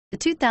The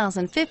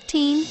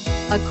 2015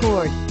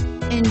 Accord.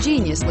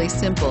 Ingeniously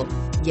simple,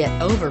 yet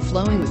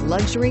overflowing with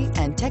luxury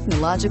and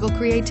technological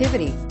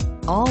creativity.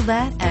 All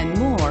that and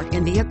more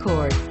in the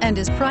Accord, and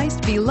is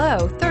priced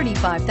below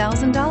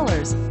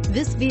 $35,000.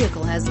 This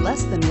vehicle has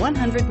less than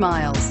 100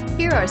 miles.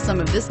 Here are some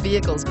of this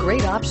vehicle's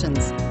great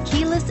options: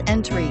 keyless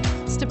entry,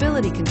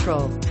 stability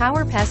control,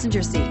 power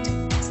passenger seat,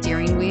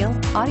 steering wheel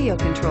audio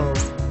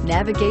controls,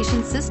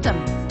 navigation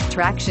system,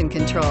 traction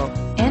control,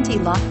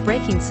 anti-lock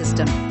braking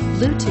system,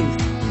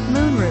 Bluetooth,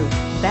 moonroof,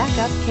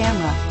 backup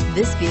camera.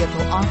 This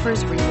vehicle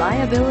offers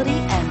reliability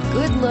and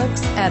good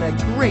looks at a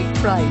great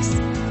price.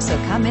 So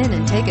come in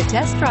and take a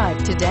test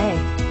drive today.